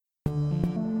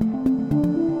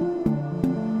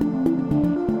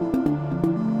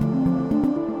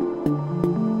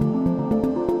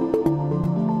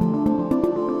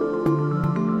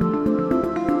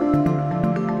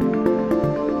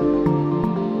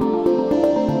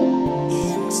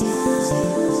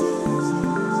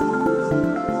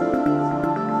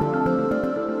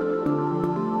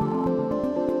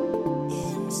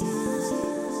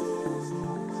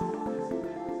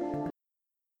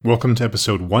Welcome to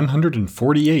episode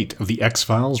 148 of the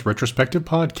X-Files Retrospective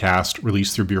Podcast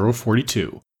released through Bureau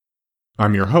 42.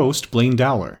 I'm your host, Blaine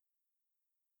Dowler.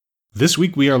 This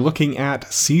week we are looking at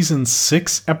Season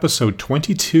 6, Episode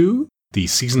 22, the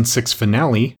Season 6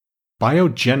 finale,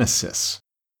 Biogenesis.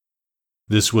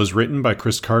 This was written by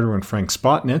Chris Carter and Frank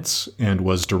Spotnitz and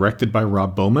was directed by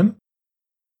Rob Bowman.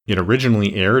 It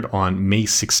originally aired on May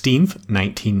 16th,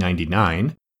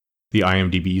 1999. The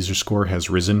IMDb user score has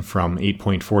risen from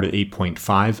 8.4 to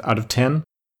 8.5 out of 10.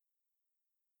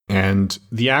 And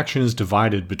the action is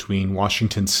divided between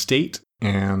Washington State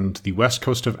and the west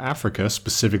coast of Africa,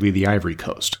 specifically the Ivory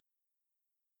Coast.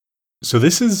 So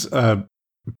this is a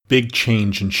big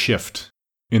change and shift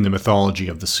in the mythology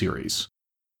of the series.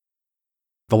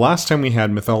 The last time we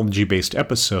had mythology-based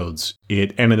episodes,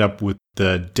 it ended up with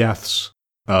the deaths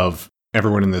of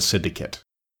everyone in the syndicate,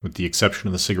 with the exception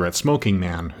of the cigarette-smoking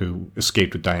man who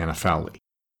escaped with Diana Fowley.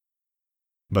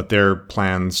 But their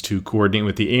plans to coordinate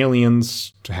with the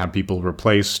aliens, to have people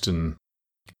replaced and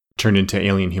turned into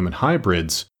alien-human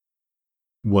hybrids,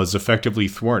 was effectively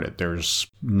thwarted. There's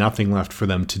nothing left for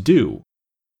them to do.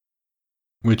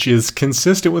 Which is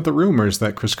consistent with the rumors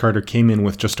that Chris Carter came in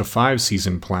with just a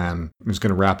 5-season plan, was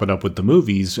going to wrap it up with the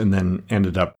movies, and then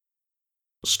ended up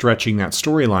stretching that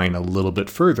storyline a little bit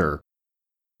further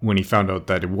when he found out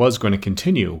that it was going to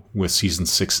continue with Season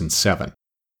 6 and 7.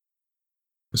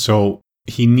 So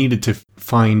he needed to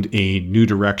find a new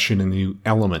direction and a new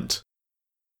element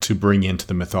to bring into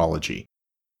the mythology.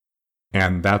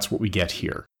 And that's what we get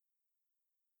here.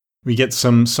 We get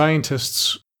some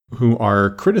scientists who are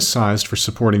criticized for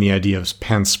supporting the idea of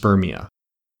panspermia.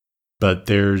 But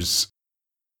there's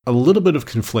a little bit of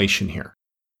conflation here.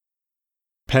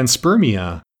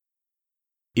 Panspermia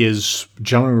is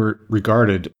generally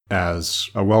regarded as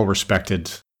a well-respected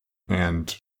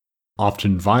and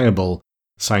often viable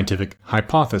scientific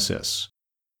hypothesis.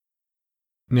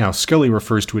 Now, Scully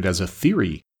refers to it as a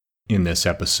theory in this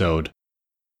episode.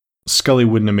 Scully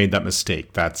wouldn't have made that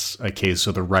mistake. That's a case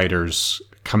of the writers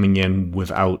coming in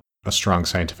without a strong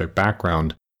scientific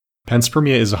background.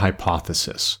 Panspermia is a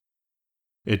hypothesis.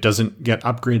 It doesn't get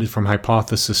upgraded from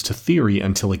hypothesis to theory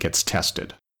until it gets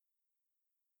tested.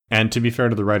 And to be fair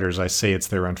to the writers, I say it's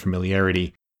their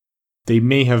unfamiliarity. They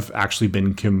may have actually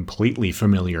been completely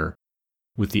familiar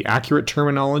with the accurate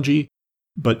terminology,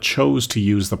 but chose to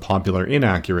use the popular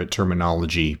inaccurate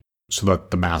terminology so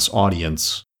that the mass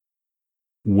audience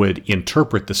would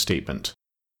interpret the statement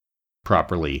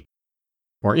properly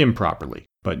or improperly,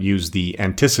 but use the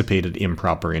anticipated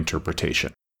improper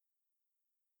interpretation.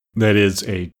 That is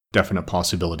a definite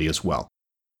possibility as well.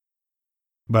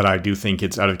 But I do think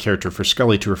it's out of character for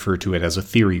Scully to refer to it as a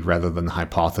theory rather than the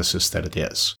hypothesis that it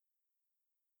is.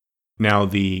 Now,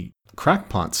 the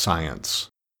crackpot science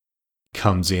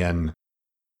comes in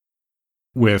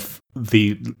with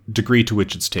the degree to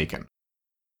which it's taken.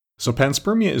 So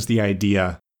panspermia is the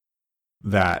idea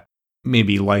that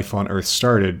maybe life on Earth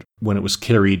started when it was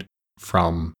carried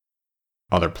from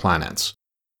other planets.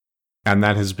 And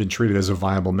that has been treated as a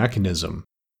viable mechanism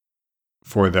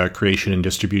for the creation and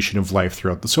distribution of life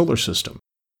throughout the solar system.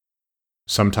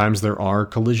 Sometimes there are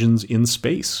collisions in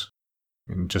space.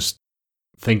 And just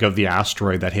think of the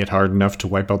asteroid that hit hard enough to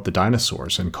wipe out the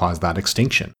dinosaurs and cause that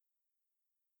extinction.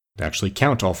 They actually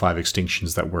count all 5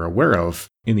 extinctions that we're aware of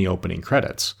in the opening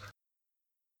credits.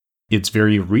 It's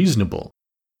very reasonable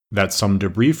that some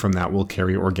debris from that will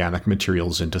carry organic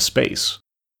materials into space.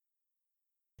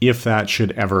 If that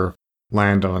should ever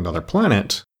land on another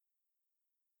planet,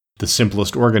 the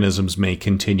simplest organisms may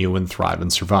continue and thrive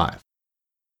and survive.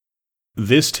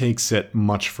 This takes it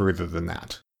much further than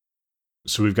that.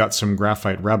 So we've got some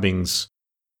graphite rubbings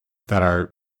that are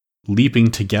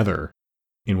leaping together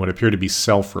in what appear to be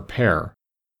self-repair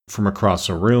from across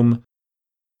a room,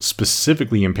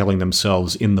 specifically impaling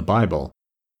themselves in the Bible.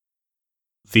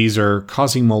 These are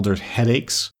causing Mulder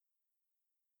headaches.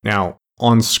 Now,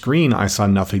 on screen, I saw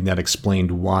nothing that explained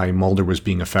why Mulder was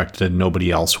being affected and nobody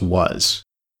else was.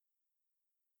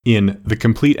 In The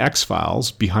Complete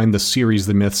X-Files, Behind the Series,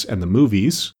 the Myths, and the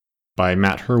Movies, by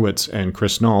Matt Hurwitz and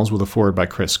Chris Knowles with a foreword by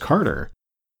Chris Carter,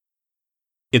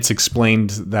 it's explained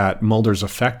that Mulder's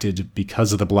affected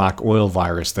because of the black oil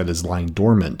virus that is lying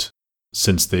dormant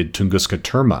since the Tunguska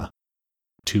Terma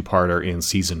 2-parter in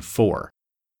Season 4.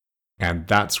 And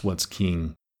that's what's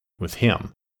keying with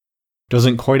him.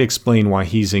 Doesn't quite explain why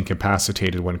he's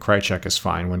incapacitated when Krychek is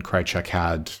fine, when Krychek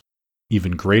had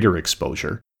even greater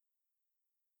exposure.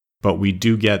 But we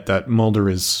do get that Mulder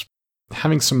is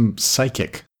having some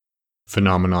psychic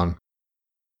phenomenon.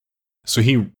 So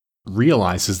he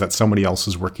realizes that somebody else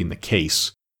is working the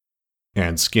case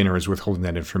and Skinner is withholding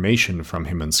that information from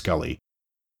him and Scully.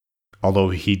 Although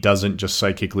he doesn't just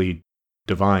psychically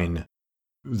divine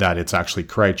that it's actually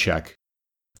Krycek,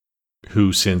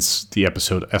 who since the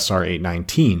episode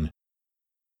SR-819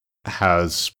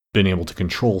 has been able to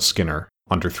control Skinner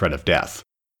under threat of death.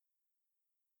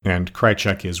 And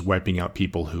Krycek is wiping out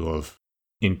people who have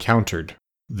encountered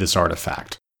this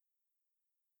artifact.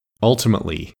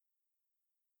 Ultimately,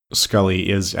 Scully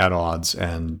is at odds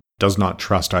and does not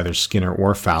trust either Skinner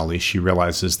or Fowley. She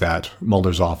realizes that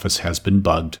Mulder's office has been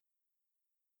bugged.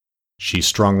 She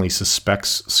strongly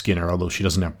suspects Skinner, although she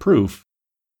doesn't have proof.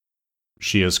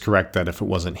 She is correct that if it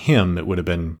wasn't him, it would have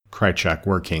been Krycek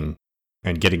working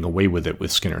and getting away with it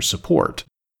with Skinner's support.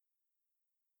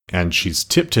 And she's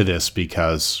tipped to this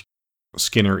because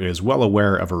Skinner is well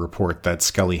aware of a report that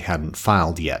Scully hadn't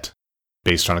filed yet,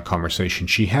 based on a conversation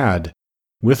she had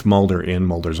with Mulder in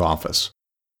Mulder's office.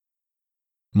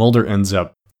 Mulder ends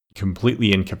up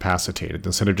completely incapacitated.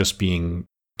 Instead of just being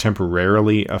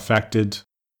temporarily affected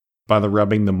by the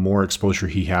rubbing, the more exposure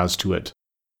he has to it,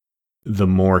 the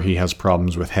more he has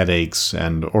problems with headaches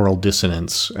and oral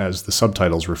dissonance, as the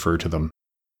subtitles refer to them.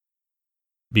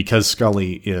 Because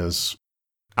Scully is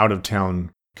out of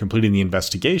town completing the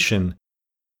investigation,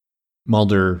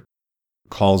 Mulder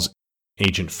calls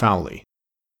Agent Fowley.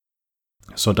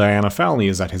 So Diana Fowley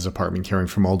is at his apartment caring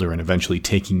for Mulder and eventually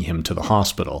taking him to the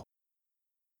hospital,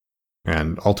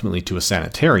 and ultimately to a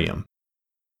sanitarium,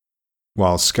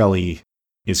 while Scully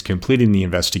is completing the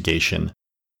investigation,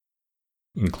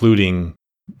 including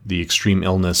the extreme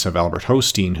illness of Albert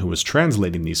Hosteen, who was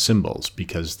translating these symbols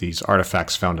because these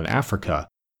artifacts found in Africa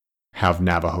have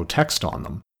Navajo text on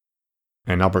them.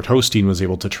 And Albert Hosteen was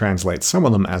able to translate some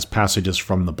of them as passages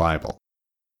from the Bible.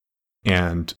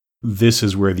 And this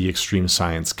is where the extreme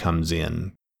science comes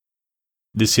in.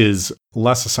 This is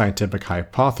less a scientific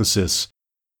hypothesis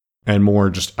and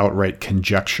more just outright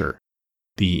conjecture,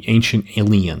 the ancient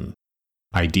alien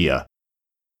idea,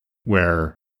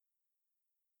 where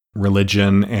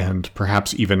religion and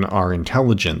perhaps even our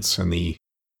intelligence and the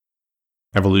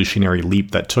evolutionary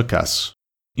leap that took us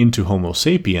into Homo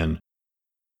sapien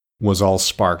was all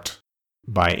sparked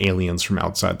by aliens from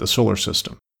outside the solar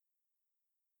system,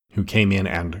 who came in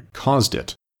and caused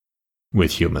it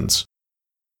with humans.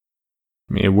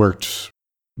 I mean, it worked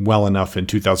well enough in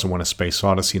 2001: A Space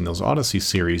Odyssey in those Odyssey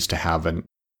series to have an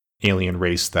alien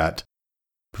race that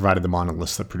provided the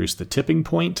monoliths that produced the tipping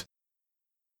point.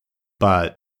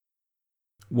 But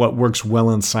what works well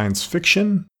in science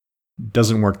fiction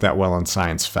doesn't work that well in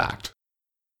science fact.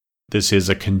 This is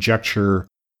a conjecture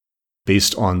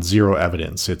based on zero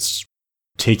evidence. It's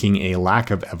taking a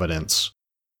lack of evidence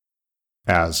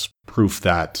as proof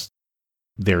that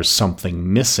there's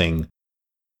something missing,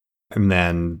 and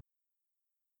then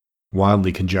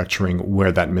wildly conjecturing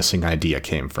where that missing idea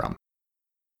came from.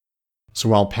 So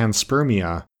while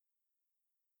panspermia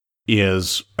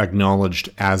is acknowledged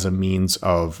as a means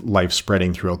of life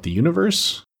spreading throughout the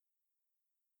universe,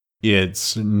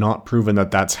 it's not proven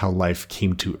that that's how life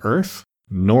came to Earth,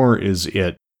 nor is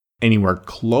it anywhere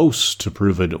close to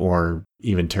proven or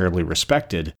even terribly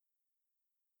respected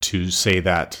to say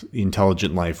that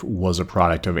intelligent life was a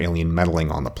product of alien meddling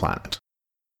on the planet.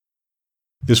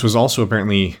 This was also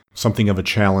apparently something of a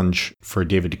challenge for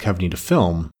David Duchovny to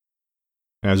film.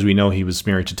 As we know, he was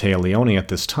married to Téa Leoni at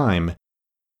this time,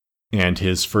 and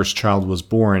his first child was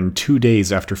born 2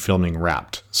 days after filming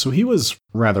Wrapped, so he was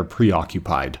rather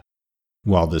preoccupied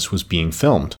while this was being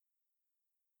filmed.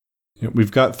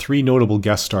 We've got 3 notable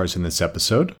guest stars in this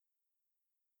episode.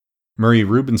 Murray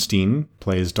Rubenstein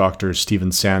plays Dr.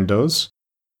 Stephen Sandoz.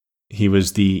 He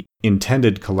was the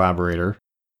intended collaborator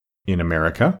in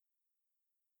America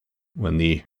when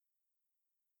the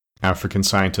African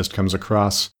scientist comes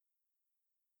across.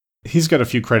 He's got a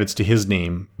few credits to his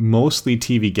name, mostly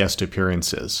TV guest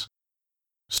appearances,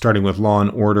 starting with Law &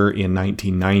 Order in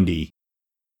 1990,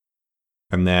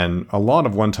 and then a lot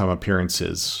of one-time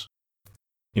appearances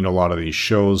in a lot of these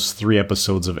shows, 3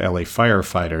 episodes of LA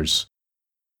Firefighters.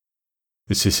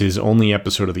 This is his only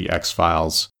episode of The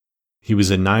X-Files. He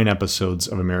was in 9 episodes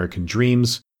of American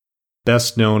Dreams,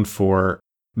 best known for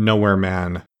Nowhere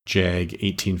Man, Jag,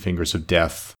 18 Fingers of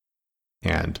Death,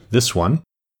 and this one.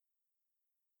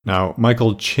 Now,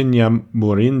 Michael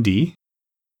Chinyamurindi,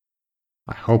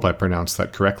 I hope I pronounced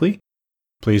that correctly,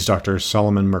 plays Dr.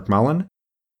 Solomon McMullen.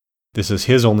 This is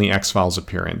his only X-Files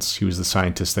appearance. He was the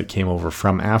scientist that came over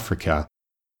from Africa.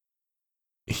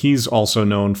 He's also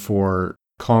known for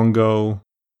Congo,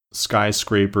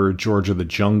 Skyscraper, George of the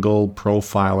Jungle,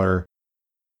 Profiler,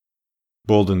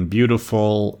 Bold and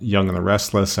Beautiful, Young and the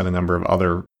Restless, and a number of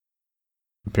other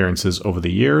appearances over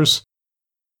the years.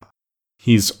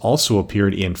 He's also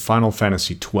appeared in Final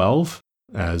Fantasy XII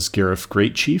as Gareth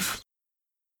Greatchief.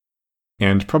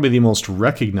 And probably the most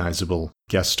recognizable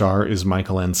guest star is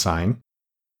Michael Ensign.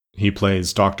 He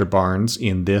plays Dr. Barnes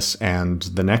in this and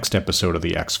the next episode of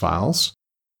The X-Files.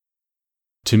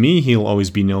 To me, he'll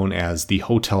always be known as the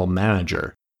hotel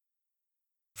manager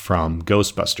from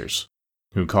Ghostbusters,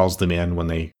 who calls them in when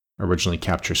they originally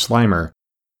capture Slimer.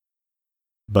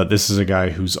 But this is a guy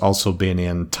who's also been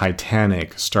in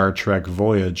Titanic, Star Trek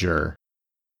Voyager,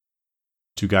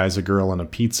 Two Guys, a Girl, and a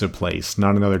Pizza Place,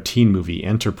 Not Another Teen Movie,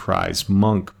 Enterprise,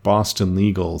 Monk, Boston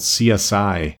Legal,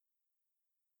 CSI,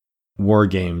 War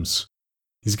Games.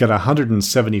 He's got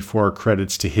 174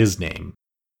 credits to his name,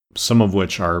 some of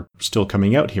which are still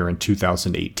coming out here in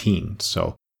 2018,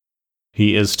 so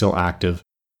he is still active.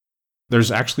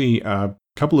 There's actually a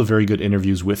couple of very good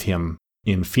interviews with him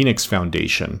in Phoenix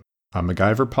Foundation, a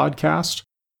MacGyver podcast.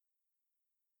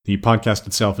 The podcast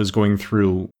itself is going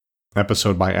through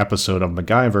episode by episode of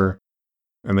MacGyver,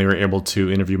 and they were able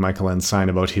to interview Michael Ensign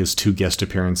about his 2 guest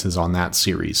appearances on that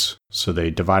series. So they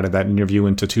divided that interview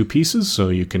into 2 pieces, so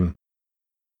you can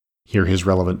hear his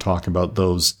relevant talk about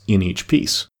those in each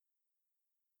piece.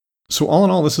 So all in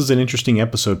all, this is an interesting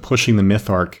episode pushing the myth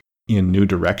arc in new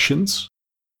directions.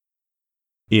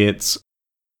 It's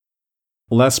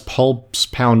less pulse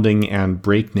pounding and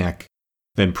breakneck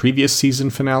than previous season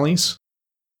finales,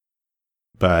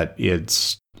 but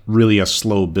it's really a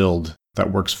slow build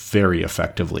that works very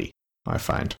effectively, I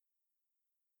find.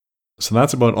 So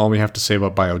that's about all we have to say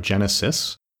about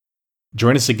Biogenesis.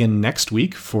 Join us again next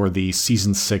week for the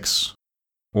Season 6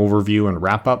 overview and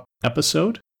wrap-up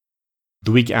episode.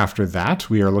 The week after that,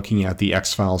 we are looking at the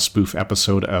X-Files spoof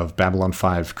episode of Babylon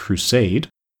 5 Crusade.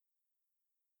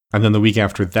 And then the week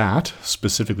after that,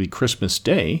 specifically Christmas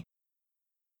Day,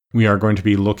 we are going to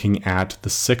be looking at The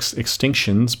Six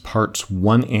Extinctions Parts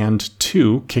 1 and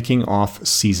 2, kicking off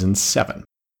Season 7.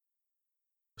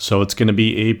 So it's going to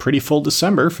be a pretty full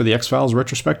December for the X-Files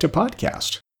Retrospective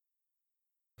Podcast.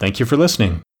 Thank you for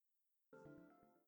listening.